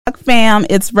Talk fam,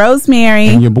 it's Rosemary.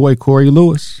 And your boy, Corey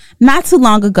Lewis. Not too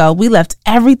long ago, we left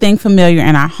everything familiar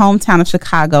in our hometown of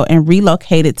Chicago and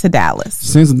relocated to Dallas.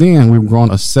 Since then, we've grown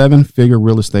a 7-figure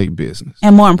real estate business.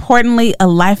 And more importantly, a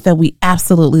life that we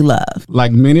absolutely love.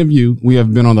 Like many of you, we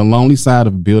have been on the lonely side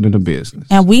of building a business.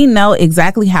 And we know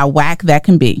exactly how whack that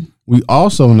can be. We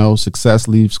also know success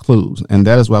leaves clues, and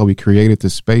that is why we created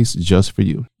this space just for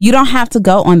you. You don't have to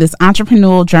go on this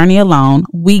entrepreneurial journey alone.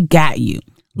 We got you.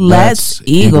 Let's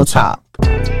Eagle Talk.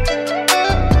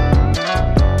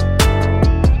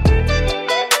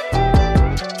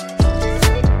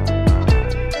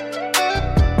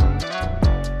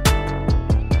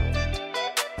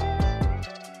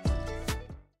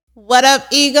 What up,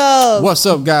 Eagles? What's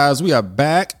up, guys? We are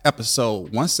back,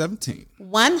 episode 117.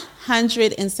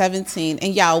 117.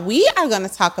 And y'all, we are going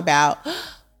to talk about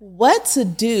what to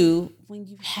do when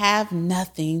you have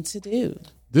nothing to do.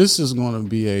 This is going to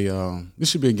be this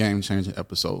should be a game-changing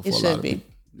episode for a lot of people.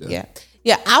 Yeah.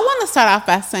 I want to start off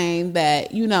by saying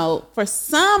that, for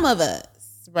some of us,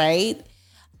 right,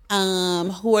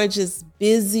 who are just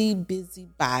busy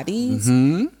bodies,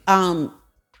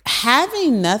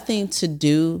 having nothing to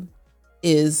do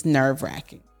is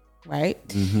nerve-wracking, right?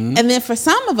 Mm-hmm. And then for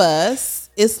some of us,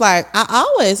 it's like, I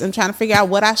always am trying to figure out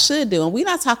what I should do. And we're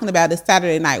not talking about this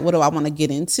Saturday night, what do I want to get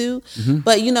into? Mm-hmm.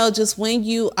 But, just when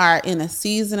you are in a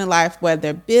season in life where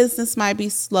their business might be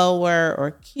slower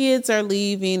or kids are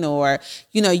leaving or,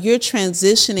 you're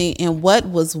transitioning and what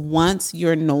was once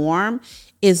your norm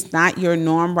is not your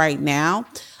norm right now.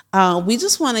 We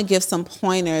just want to give some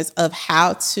pointers of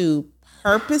how to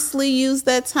purposely use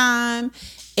that time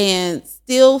and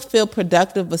still feel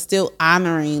productive, but still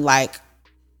honoring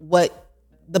what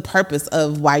the purpose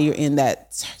of why you're in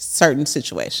that certain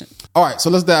situation. All right, so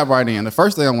let's dive right in. The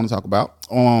first thing I want to talk about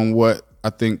on what I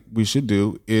think we should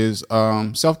do is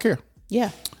self-care.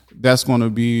 Yeah. That's going to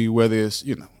be whether it's,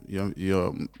 your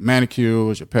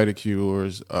manicures, your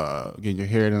pedicures, getting your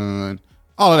hair done,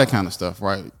 all of that kind of stuff,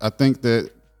 right? I think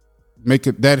that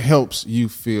that helps you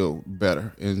feel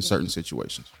better in certain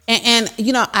situations. And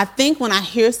I think when I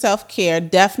hear self-care,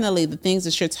 definitely the things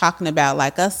that you're talking about,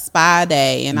 like a spa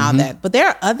day and all that. But there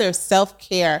are other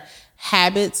self-care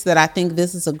habits that I think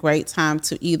this is a great time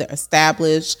to either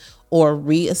establish or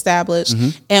reestablish.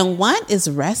 Mm-hmm. And one is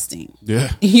resting.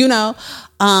 Yeah.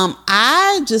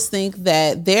 I just think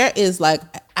that there is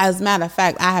as a matter of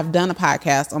fact, I have done a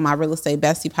podcast on my Real Estate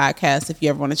Bestie podcast. If you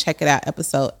ever want to check it out,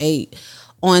 episode 8.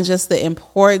 On just the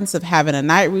importance of having a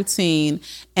night routine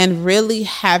and really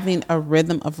having a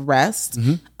rhythm of rest.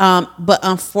 Mm-hmm. But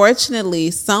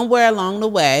unfortunately, somewhere along the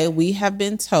way, we have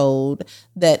been told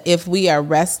that if we are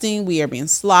resting, we are being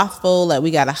slothful, that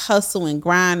we got to hustle and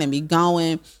grind and be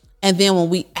going. And then when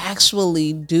we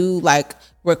actually do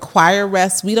require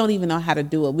rest, we don't even know how to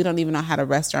do it. We don't even know how to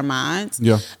rest our minds.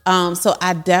 Yeah. So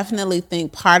I definitely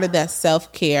think part of that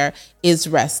self-care is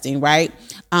resting, right?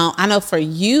 I know for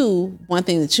you, one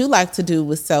thing that you like to do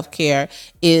with self-care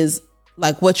is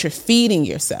what you're feeding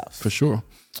yourself. For sure.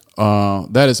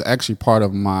 That is actually part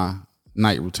of my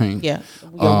night routine. Yeah.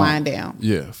 Your wind down.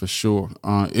 Yeah, for sure.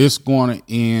 It's going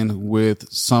to end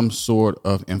with some sort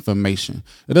of information.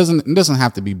 It doesn't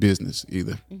have to be business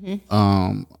either.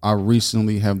 Mm-hmm. I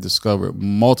recently have discovered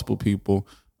multiple people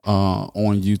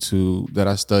on YouTube that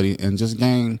I study and just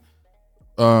gain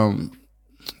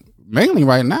mainly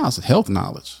right now it's health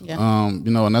knowledge. Yeah.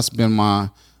 And that's been my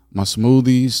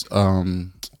smoothies,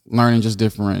 learning just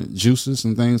different juices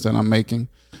and things that I'm making.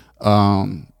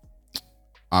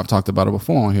 I've talked about it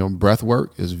before on here. Breath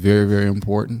work is very, very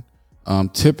important.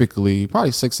 Typically,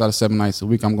 probably 6 out of 7 nights a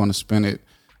week, I'm going to spend it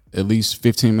at least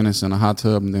 15 minutes in a hot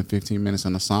tub and then 15 minutes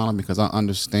in a sauna because I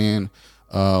understand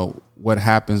what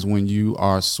happens when you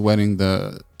are sweating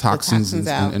the toxins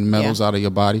and metals out of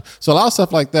your body. So a lot of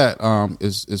stuff like that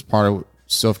is part of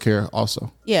self-care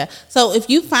also. Yeah. So if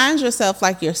you find yourself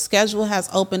your schedule has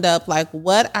opened up,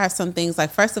 what are some things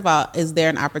first of all, is there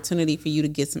an opportunity for you to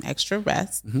get some extra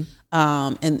rest?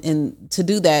 Mm-hmm. And to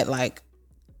do that,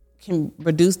 can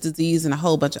reduce disease and a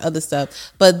whole bunch of other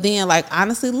stuff. But then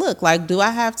honestly, look, do I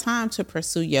have time to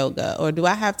pursue yoga or do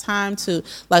I have time to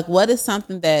what is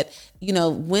something that,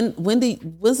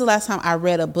 when's the last time I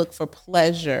read a book for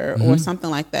pleasure or something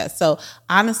like that? So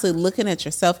honestly, looking at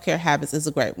your self-care habits is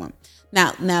a great one.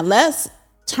 Now let's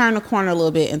turn the corner a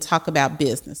little bit and talk about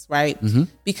business, right? Mm-hmm.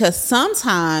 Because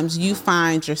sometimes you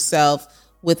find yourself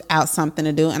without something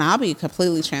to do. And I'll be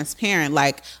completely transparent.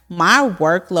 My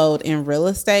workload in real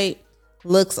estate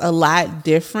looks a lot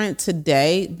different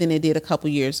today than it did a couple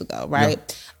years ago, right?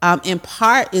 In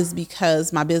part is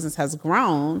because my business has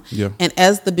grown. Yeah. And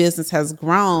as the business has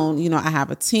grown, you know, I have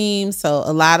a team. So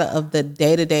a lot of the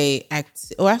day-to-day, I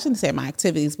shouldn't say my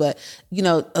activities, but, you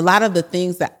know, a lot of the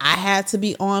things that I had to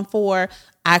be on for,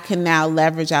 I can now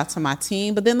leverage out to my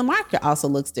team. But then the market also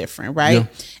looks different, right? Yeah.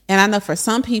 And I know for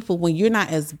some people, when you're not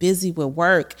as busy with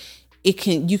work, you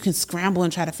can scramble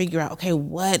and try to figure out, okay,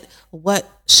 what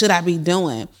should I be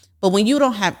doing? But when you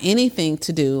don't have anything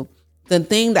to do, the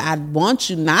thing that I want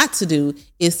you not to do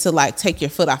is to like take your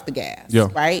foot off the gas, Yeah.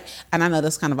 right? And I know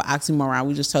that's kind of an oxymoron.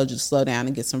 We just told you to slow down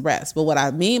and get some rest. But what I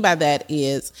mean by that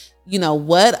is, you know,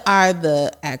 what are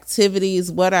the activities?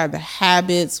 What are the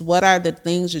habits? What are the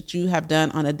things that you have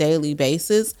done on a daily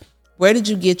basis? Where did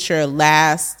you get your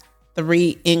last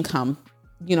 3 income,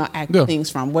 you know, things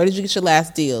from? Where did you get your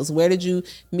last deals? Where did you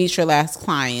meet your last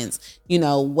clients? You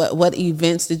know, what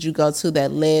events did you go to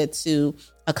that led to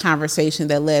a conversation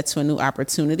that led to a new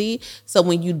opportunity? So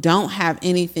when you don't have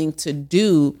anything to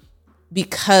do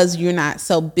because you're not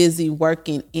so busy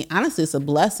working, and honestly, it's a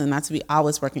blessing not to be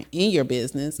always working in your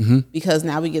business, because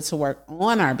now we get to work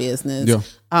on our business.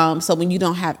 Yeah. So when you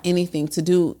don't have anything to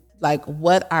do, like,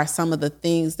 what are some of the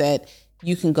things that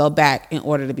you can go back in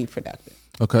order to be productive?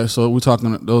 Okay, so we're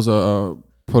talking, those are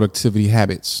productivity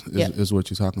habits is what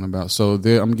you're talking about. So I'm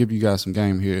going to give you guys some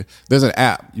game here. There's an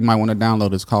app you might want to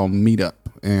download. It's called Meetup.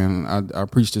 And I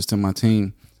preach this to my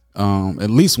team at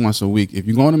least once a week. If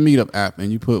you go on a Meetup app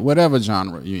and you put whatever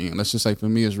genre you're in, let's just say for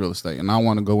me it's real estate, and I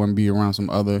want to go and be around some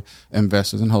other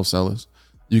investors and wholesalers,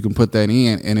 you can put that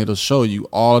in and it'll show you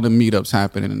all of the meetups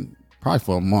happening probably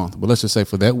for a month. But let's just say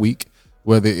for that week,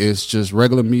 whether it's just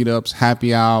regular meetups,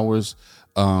 happy hours,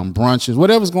 brunches,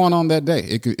 whatever's going on that day.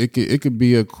 It could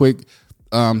be a quick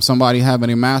somebody having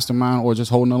a mastermind or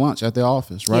just holding a lunch at their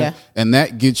office, right? Yeah. And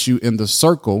that gets you in the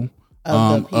circle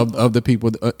of the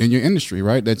people in your industry,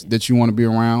 right? That you want to be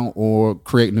around or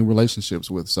create new relationships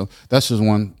with. So that's just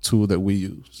one tool that we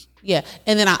use. Yeah.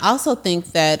 And then I also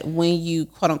think that when you,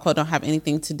 quote unquote, don't have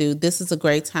anything to do, this is a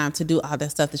great time to do all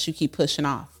that stuff that you keep pushing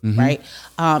off, right?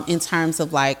 In terms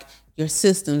of like your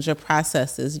systems, your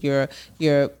processes, your,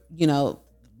 you know,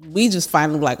 we just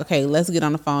finally like, okay, let's get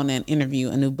on the phone and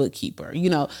interview a new bookkeeper, you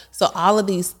know? So all of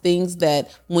these things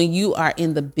that when you are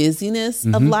in the busyness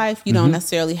of life, you don't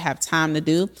necessarily have time to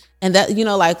do. And that, you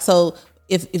know, like, so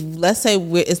if let's say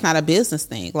it's not a business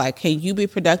thing, like, can you be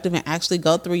productive and actually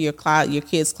go through your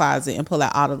kid's closet and pull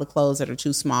out all of the clothes that are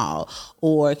too small?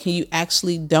 Or can you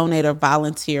actually donate or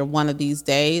volunteer one of these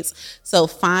days? So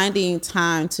finding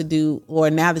time to do, or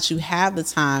now that you have the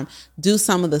time, do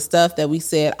some of the stuff that we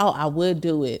said, oh, I would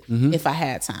do it if I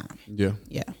had time. Yeah.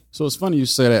 Yeah. So it's funny you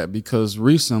say that, because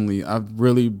recently I've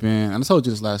really been, and I told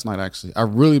you this last night actually,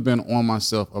 I've really been on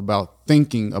myself about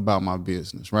thinking about my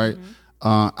business, right?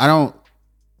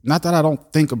 Not that I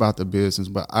don't think about the business,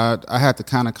 but I had to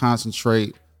kind of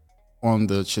concentrate on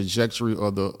the trajectory or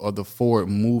the forward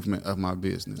movement of my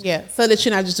business. Yeah, so that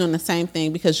you're not just doing the same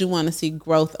thing, because you want to see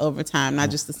growth over time, not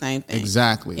just the same thing.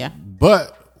 Exactly. Yeah.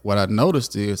 But what I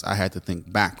noticed is I had to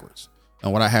think backwards.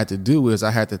 And what I had to do is I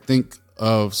had to think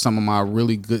of some of my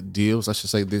really good deals, I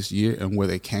should say, this year and where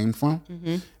they came from,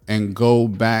 and go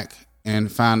back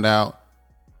and find out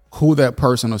who that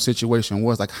person or situation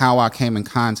was, like how I came in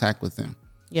contact with them.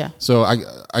 Yeah. So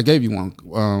I gave you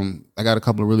one. I got a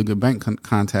couple of really good bank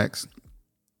contacts,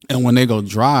 and when they go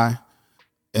dry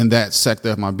in that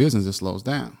sector of my business, it slows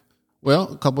down.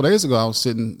 Well, a couple of days ago, I was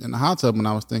sitting in the hot tub and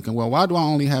I was thinking, well, why do I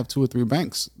only have 2 or 3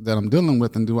 banks that I'm dealing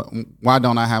with, and why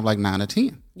don't I have like 9 or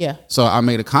 10? Yeah. So I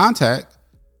made a contact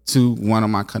to one of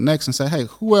my connects and said, hey,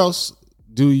 who else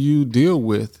do you deal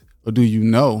with or do you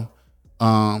know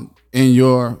in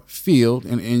your field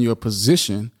and in your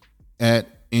position at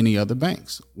any other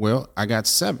banks? Well, I got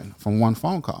 7 from one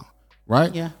phone call,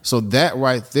 right? Yeah. So that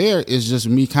right there is just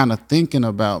me kind of thinking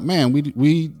about, man,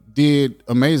 we did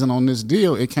amazing on this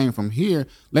deal. It came from here.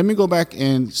 Let me go back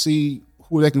and see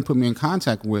who they can put me in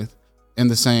contact with in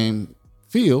the same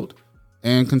field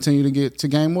and continue to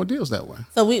gain more deals that way.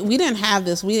 So we didn't have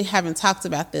this. We haven't talked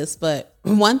about this, but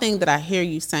one thing that I hear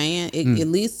you saying, it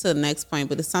leads to the next point,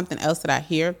 but it's something else that I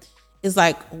hear, is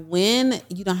like, when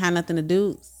you don't have nothing to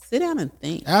do, sit down and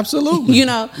think. Absolutely. You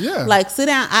know, yeah. Like, sit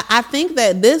down. I think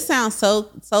that this sounds so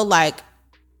like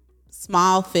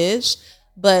small fish,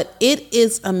 but it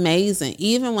is amazing.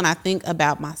 Even when I think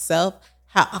about myself,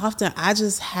 how often I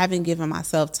just haven't given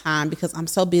myself time because I'm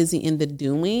so busy in the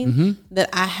doing that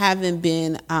I haven't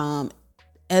been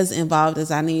as involved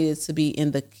as I needed to be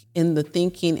in the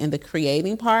thinking and the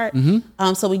creating part.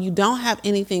 So when you don't have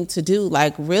anything to do,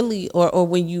 like really, or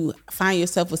when you find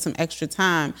yourself with some extra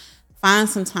time, find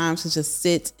some time to just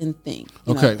sit and think,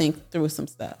 think through some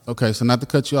stuff. Okay, so not to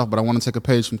cut you off, but I want to take a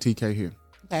page from TK here.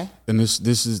 Okay. And this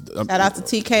is shout out to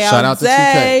TK. Shout out to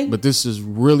TK. But this is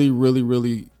really, really,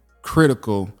 really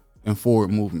critical in forward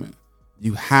movement.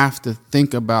 You have to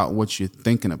think about what you're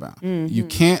thinking about. Mm-hmm. You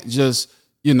can't just,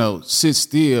 sit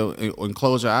still and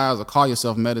close your eyes or call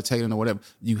yourself meditating or whatever.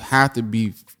 You have to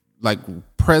be like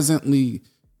presently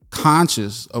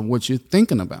conscious of what you're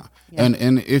thinking about. Yeah.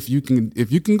 And if you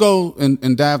can go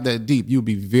and dive that deep, you'll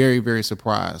be very, very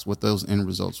surprised what those end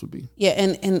results would be. Yeah,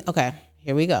 and okay,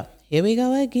 here we go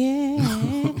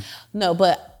again. No,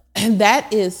 but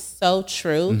that is so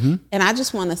true. Mm-hmm. And I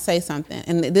just want to say something,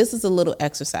 and this is a little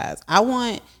exercise. I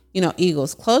want,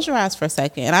 Eagles, close your eyes for a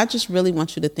second, and I just really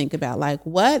want you to think about like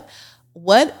what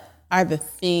are the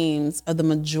themes of the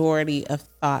majority of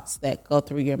thoughts that go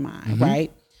through your mind, mm-hmm.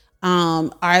 right?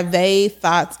 Are they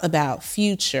thoughts about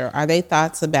future? Are they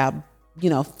thoughts about,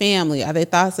 family? Are they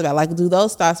thoughts about like, do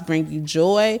those thoughts bring you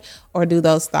joy, or do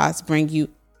those thoughts bring you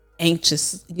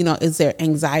anxious? Is there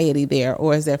anxiety there,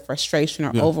 or is there frustration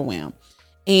or overwhelm?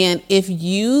 And if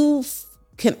you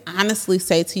can honestly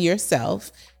say to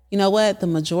yourself, you know what, the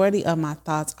majority of my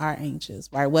thoughts are anxious,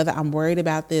 right? Whether I'm worried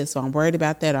about this, or I'm worried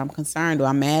about that, or I'm concerned, or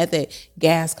I'm mad that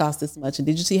gas costs this much. And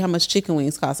did you see how much chicken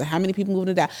wings cost? Or how many people moved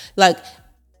to die? Like,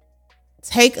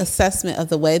 take assessment of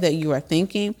the way that you are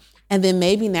thinking. And then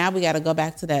maybe now we got to go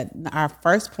back to that, our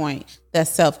first point, that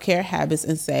self-care habits,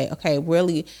 and say, okay,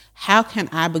 really, how can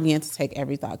I begin to take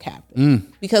every thought captive?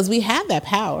 Because we have that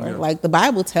power. Yeah. Like the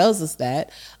Bible tells us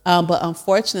that. But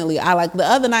unfortunately, the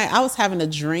other night, I was having a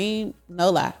dream, no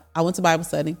lie. I went to Bible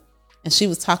study, and she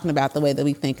was talking about the way that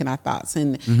we think in our thoughts,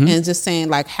 and just saying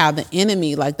like how the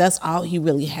enemy, like that's all he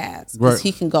really has. Right.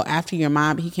 He can go after your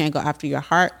mind, but he can't go after your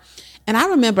heart. And I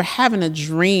remember having a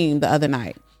dream the other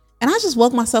night. And I just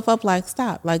woke myself up like,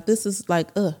 stop. Like, this is like,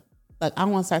 like, I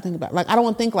don't want to start thinking about it. Like, I don't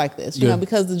want to think like this, you know,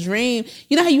 because the dream,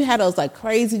 you know how you had those like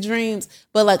crazy dreams,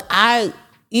 but like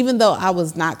even though I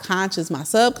was not conscious, my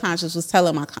subconscious was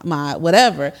telling my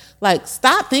whatever, like,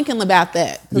 stop thinking about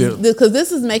that. Because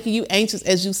this is making you anxious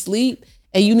as you sleep,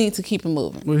 and you need to keep it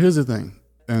moving. Well, here's the thing.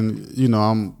 And,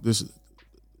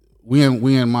 we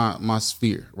in my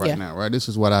sphere right now, right? This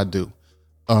is what I do.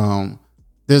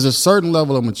 There's a certain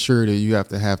level of maturity you have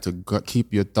to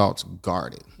keep your thoughts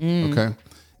guarded. Okay.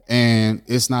 And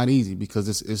it's not easy because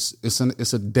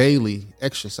it's a daily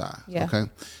exercise. Yeah. Okay.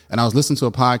 And I was listening to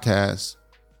a podcast.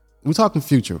 We're talking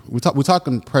future. We're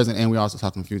talking present, and we're also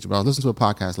talking future. But I was listening to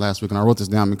a podcast last week, and I wrote this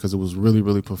down because it was really,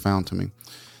 really profound to me.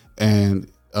 And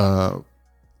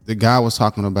the guy was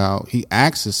talking about, he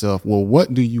asked himself, well,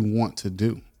 what do you want to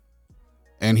do?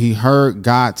 And he heard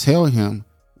God tell him,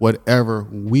 whatever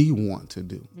we want to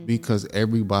do, because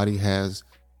everybody has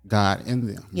God in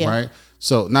them, right?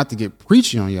 So not to get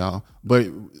preachy on y'all, but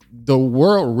the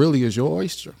world really is your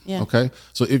oyster, okay?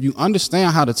 So if you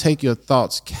understand how to take your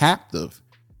thoughts captive,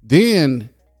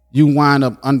 then you wind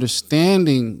up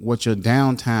understanding what your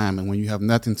downtime and when you have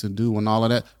nothing to do and all of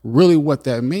that, really what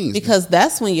that means. Because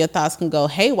that's when your thoughts can go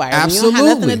haywire. Absolutely. When you don't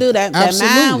have nothing to do, that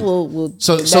mind will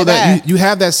so that you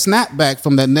have that snapback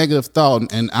from that negative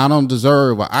thought, and I don't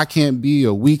deserve, or I can't be,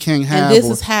 or we can't have. And this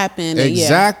has happened.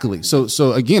 Exactly. Yeah.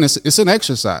 So again, it's an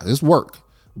exercise. It's work.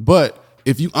 But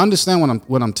if you understand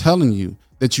what I'm telling you,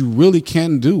 that you really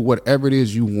can do whatever it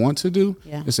is you want to do,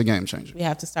 it's a game changer. We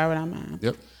have to start with our mind.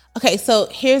 Yep. Okay, so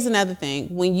here's another thing.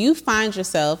 When you find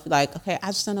yourself like, okay, I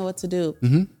just don't know what to do.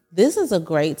 This is a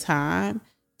great time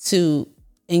to,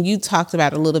 and you talked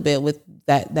about it a little bit with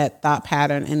that thought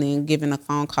pattern, and then giving a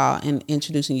phone call and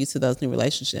introducing you to those new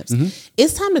relationships.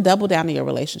 It's time to double down on your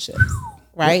relationships,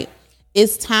 right?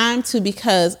 It's time to,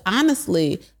 because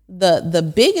honestly,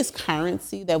 the biggest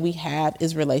currency that we have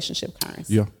is relationship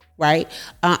currency, right?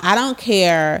 I don't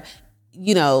care,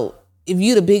 if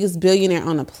you're the biggest billionaire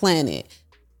on the planet,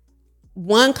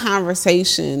 one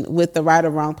conversation with the right or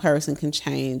wrong person can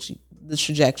change the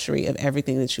trajectory of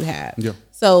everything that you have. Yeah.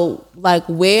 So like,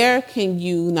 where can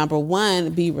you, number one,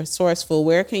 be resourceful?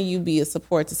 Where can you be a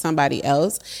support to somebody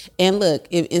else? And look,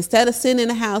 if instead of sitting in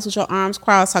the house with your arms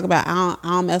crossed, talk about, I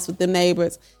don't mess with them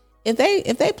neighbors. If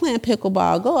they playing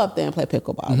pickleball, go up there and play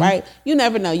pickleball, right? You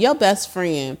never know. Your best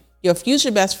friend, your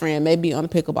future best friend may be on the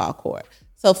pickleball court.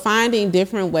 So finding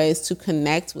different ways to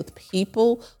connect with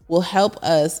people will help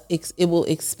us. It will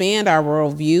expand our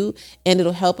worldview, and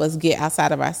it'll help us get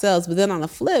outside of ourselves. But then on the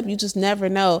flip, you just never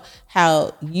know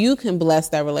how you can bless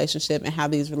that relationship, and how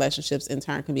these relationships in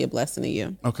turn can be a blessing to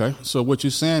you. Okay. So what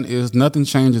you're saying is nothing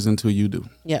changes until you do.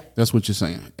 Yeah. That's what you're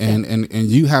saying. And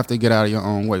you have to get out of your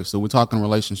own way. So we're talking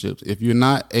relationships. If you're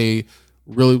not a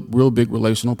real big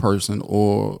relational person,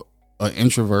 or an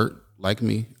introvert, like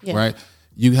me, right?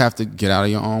 You have to get out of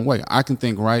your own way. I can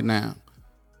think right now,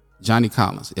 Johnny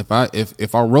Collins. If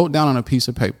I wrote down on a piece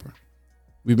of paper,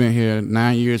 we've been here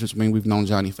 9 years, which means we've known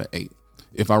Johnny for 8.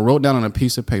 If I wrote down on a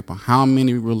piece of paper how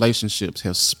many relationships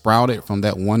have sprouted from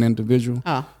that one individual,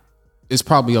 it's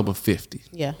probably over 50.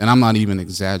 Yeah. And I'm not even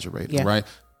exaggerating, right?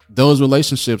 Those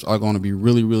relationships are going to be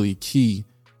really, really key.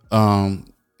 And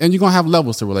you're going to have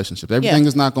levels to relationships. Everything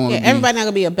is not going to be. Everybody not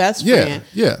going to be a best friend.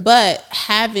 Yeah. But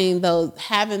having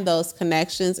those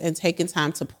connections and taking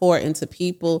time to pour into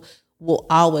people will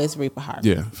always reap a harvest.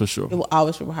 Yeah, for sure. It will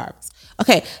always reap a harvest.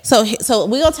 Okay, so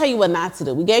we're going to tell you what not to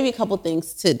do. We gave you a couple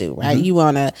things to do, right? You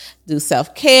want to do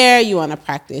self-care. You want to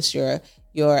practice your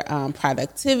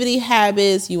productivity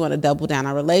habits. You want to double down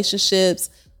on relationships.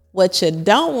 What you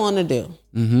don't want to do.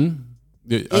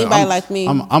 Anybody like me?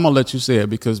 I'm going to let you say it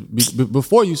because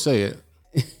before you say it,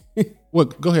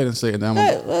 go ahead and say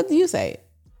it. What do you say?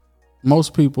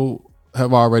 Most people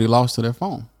have already lost to their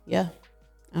phone. Yeah,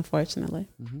 unfortunately.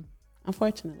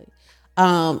 Unfortunately.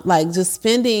 Like just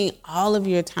spending all of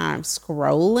your time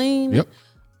scrolling. Yep.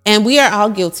 And we are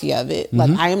all guilty of it. Like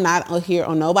I am not here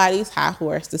on nobody's high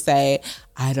horse to say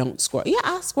I don't scroll. Yeah,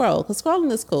 I scroll because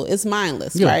scrolling is cool. It's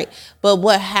mindless, right? But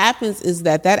what happens is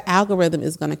that algorithm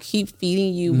is going to keep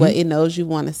feeding you what it knows you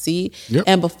want to see. Yep.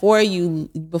 And before you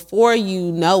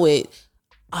know it,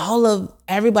 all of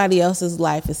everybody else's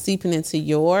life is seeping into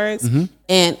yours,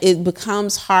 and it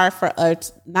becomes hard for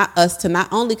us to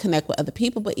not only connect with other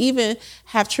people, but even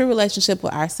have true relationship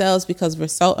with ourselves because we're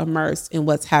so immersed in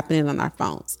what's happening on our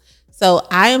phones. So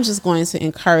I am just going to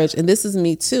encourage, and this is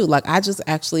me too. Like I just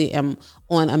actually am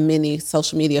on a mini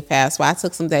social media fast where I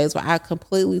took some days where I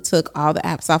completely took all the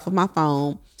apps off of my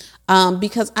phone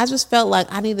because I just felt like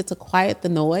I needed to quiet the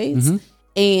noise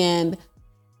and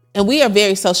we are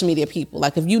very social media people.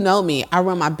 Like if you know me, I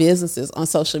run my businesses on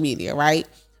social media, right?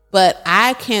 But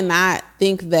I cannot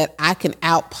think that I can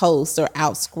outpost or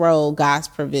outscroll God's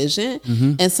provision.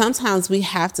 And sometimes we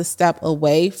have to step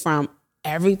away from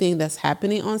everything that's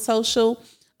happening on social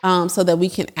so that we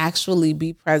can actually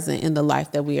be present in the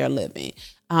life that we are living.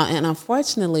 And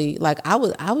unfortunately, like I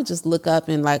would just look up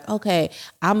and like, okay,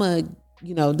 I'm a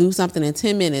do something in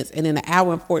 10 minutes and then an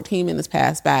hour and 14 minutes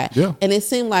passed by. Yeah. And it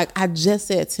seemed like I just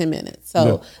said 10 minutes.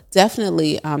 So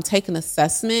definitely take an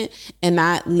assessment and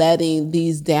not letting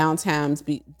these downtimes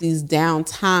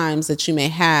that you may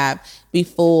have be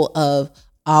full of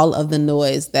all of the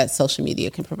noise that social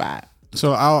media can provide.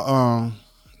 So I'm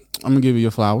going to give you your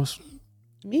flowers.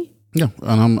 Me? Yeah.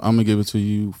 And I'm going to give it to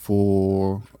you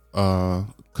for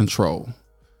control.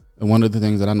 And one of the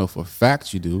things that I know for a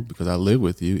fact you do, because I live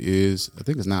with you, is I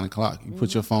think it's 9:00. You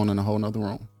put your phone in a whole nother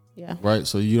room. Yeah. Right.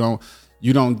 So you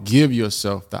don't give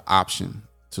yourself the option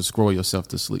to scroll yourself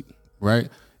to sleep. Right.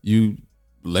 You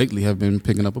lately have been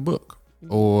picking up a book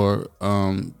or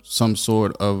some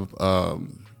sort of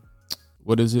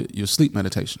what is it? Your sleep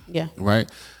meditation. Yeah. Right.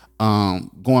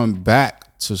 Going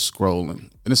back to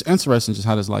scrolling, and it's interesting just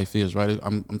how this life is. Right.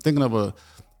 I'm thinking of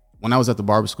when I was at the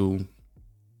barber school.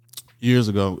 Years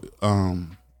ago,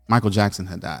 Michael Jackson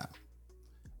had died.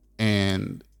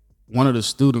 And one of the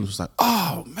students was like,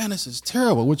 oh, man, this is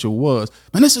terrible, which it was.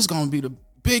 Man, this is going to be the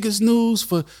biggest news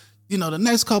for, the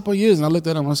next couple of years. And I looked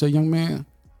at him and I said, young man,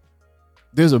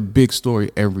 there's a big story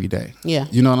every day. Yeah.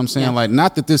 You know what I'm saying? Yeah. Like,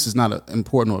 not that this is not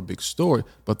important or a big story,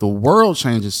 but the world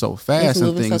changes so fast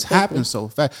and things happen so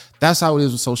fast. That's how it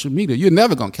is with social media. You're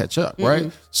never going to catch up,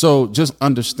 right? So just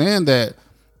understand that.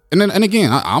 And again,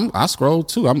 I scroll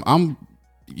too.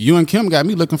 You and Kim got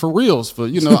me looking for reels for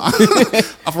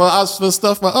for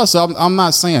stuff for us. So I'm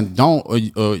not saying don't or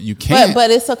you can't.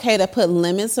 But it's okay to put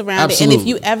limits around it. And if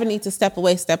you ever need to step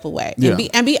away, step away. Yeah.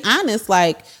 And be honest,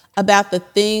 like about the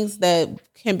things that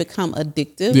can become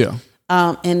addictive. Yeah.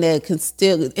 And that can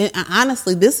still. And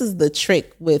honestly, this is the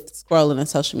trick with scrolling on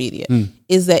social media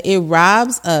is that it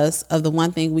robs us of the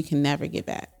one thing we can never get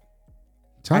back.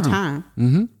 Our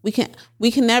time. We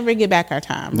can never get back our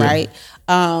time, right?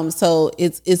 So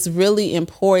it's really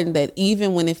important that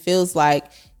even when it feels like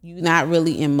you're not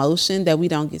really in motion, that we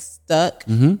don't get stuck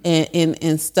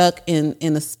and stuck in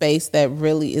a space that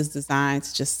really is designed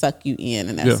to just suck you in,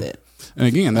 and that's it. And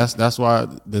again, that's why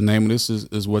the name of this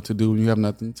is what to do when you have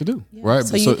nothing to do, right?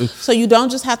 So you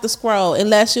don't just have to scroll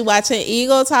unless you're watching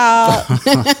Eagle Talk.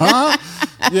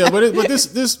 Yeah, but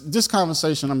this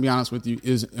conversation, I'm gonna be honest with you,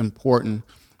 is important,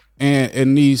 and it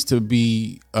needs to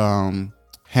be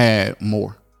had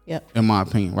more. Yep. In my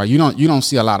opinion, right? You don't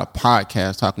see a lot of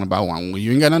podcasts talking about when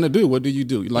you ain't got nothing to do. What do you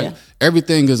do? Like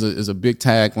everything is a big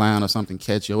tagline or something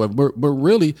catchy, but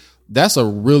really that's a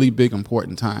really big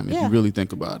important time if you really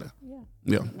think about it.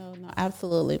 Yeah. No,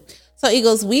 absolutely. So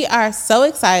Eagles, we are so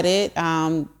excited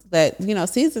that,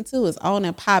 season 2 is on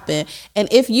and popping. And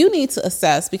if you need to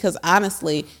assess, because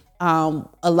honestly,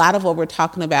 a lot of what we're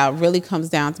talking about really comes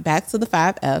down to back to the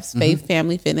 5 F's: faith,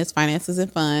 family, fitness, finances,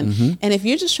 and fun. And if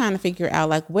you're just trying to figure out,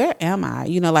 like, where am I?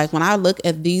 Like when I look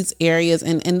at these areas,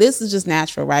 and this is just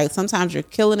natural, right? Sometimes you're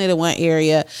killing it in one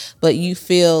area, but you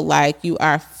feel like you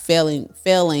are failing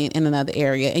in another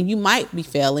area, and you might be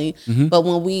failing. But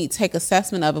when we take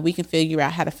assessment of it, we can figure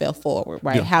out how to fail forward,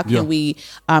 right? Yeah, How can we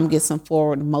get some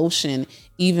forward motion,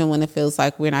 even when it feels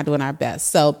like we're not doing our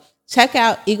best? So check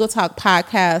out Eagle Talk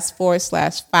Podcast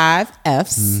 /5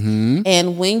 F's.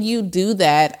 And when you do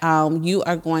that, you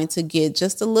are going to get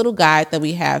just a little guide that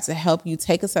we have to help you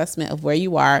take assessment of where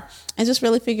you are and just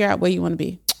really figure out where you want to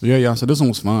be. Yeah. So this one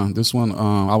was fun. This one,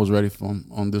 I was ready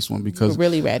on this one because you were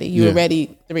really ready. You were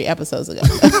ready 3 episodes ago.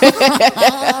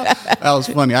 That was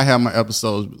funny. I have my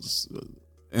episodes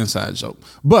inside joke,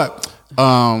 but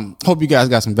hope you guys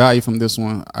got some value from this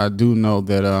one. I do know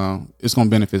that it's going to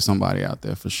benefit somebody out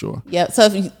there for sure. Yep. So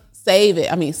if you save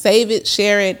it,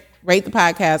 share it, rate the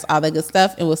podcast, all that good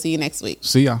stuff, and we'll see you next week.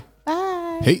 See ya.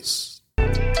 Bye. Peace.